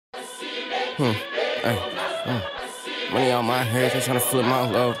Money on my head, they tryna flip my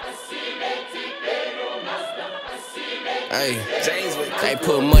load. They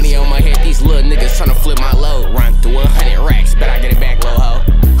put money on my head, these little niggas tryna flip my load. Run through 100 racks, bet I get it back, low ho.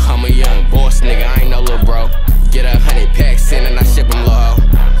 I'm a young boss nigga, I ain't no little bro. Get 100 packs in and I ship them, low ho.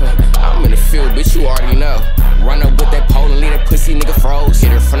 I'm in the field, bitch, you already know. Run up with that pole and leave that pussy nigga froze.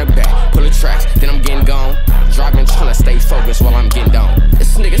 Hit her from the back, pull the tracks, then I'm getting gone. Driving, tryna stay focused while I'm getting down.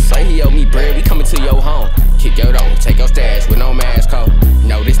 This nigga say he owe me bread, we coming to your home. Kick your door, take your stash with no mask, ho.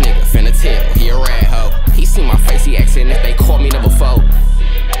 No, this nigga finna tell, he a rat hoe. He see my face, he asking if they caught me number 4.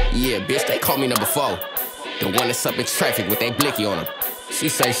 Yeah, bitch, they caught me number 4. The one that's up in traffic with that blicky on her. She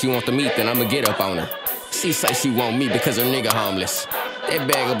say she want the meat, then I'ma get up on her. She say she want me because her nigga homeless. That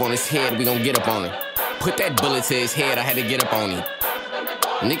bag up on his head, we gon' get up on her. Put that bullet to his head, I had to get up on him.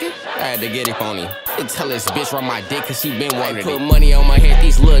 Nigga, I had to get up on him. They tell this bitch run my dick cause she been wanting it. Put money on my head,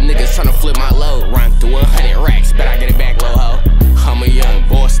 these little niggas tryna flip my load. Run through 100 racks, bet I get it back, low ho. I'm a young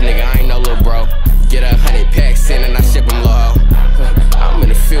boss nigga, I ain't no little bro. Get 100 packs in and I ship them, low ho. I'm in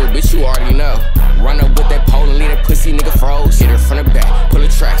the field, bitch, you already know. Run up with that pole and leave that pussy nigga froze. Hit her from the back, pull the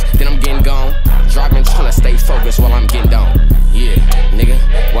tracks, then I'm getting gone. Driving, tryna stay focused while I'm getting down. Yeah, nigga,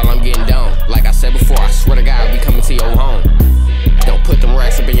 while I'm getting down. Like I said before, I swear to God, we coming to your home. Don't put them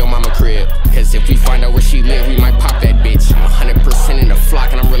racks up in your mama crib, cause if we find out where she live, we might pop that bitch. 100% in the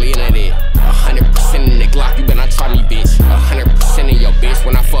flock and I'm really into it. 100% in the Glock, you better not try me, bitch. 100% in your bitch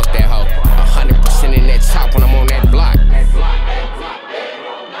when I fuck that hoe. 100% in that chop when I'm on that block.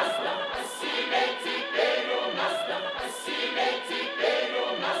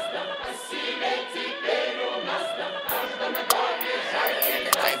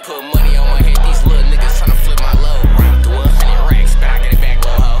 They put money on my head, these little niggas tryna flip my load. Run through 100 racks, bet I get it back,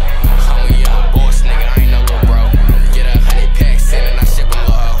 low ho. I'm a young boss nigga, I ain't no little bro. Get 100 packs in and I ship them,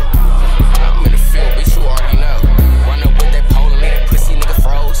 low ho. I'm in the field, bitch, you already know. Run up with that pole and leave that pussy nigga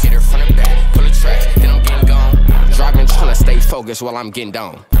froze. Hit her from the back, pull the tracks, then I'm getting gone. Driving, tryna stay focused while I'm getting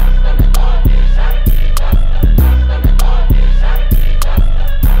down.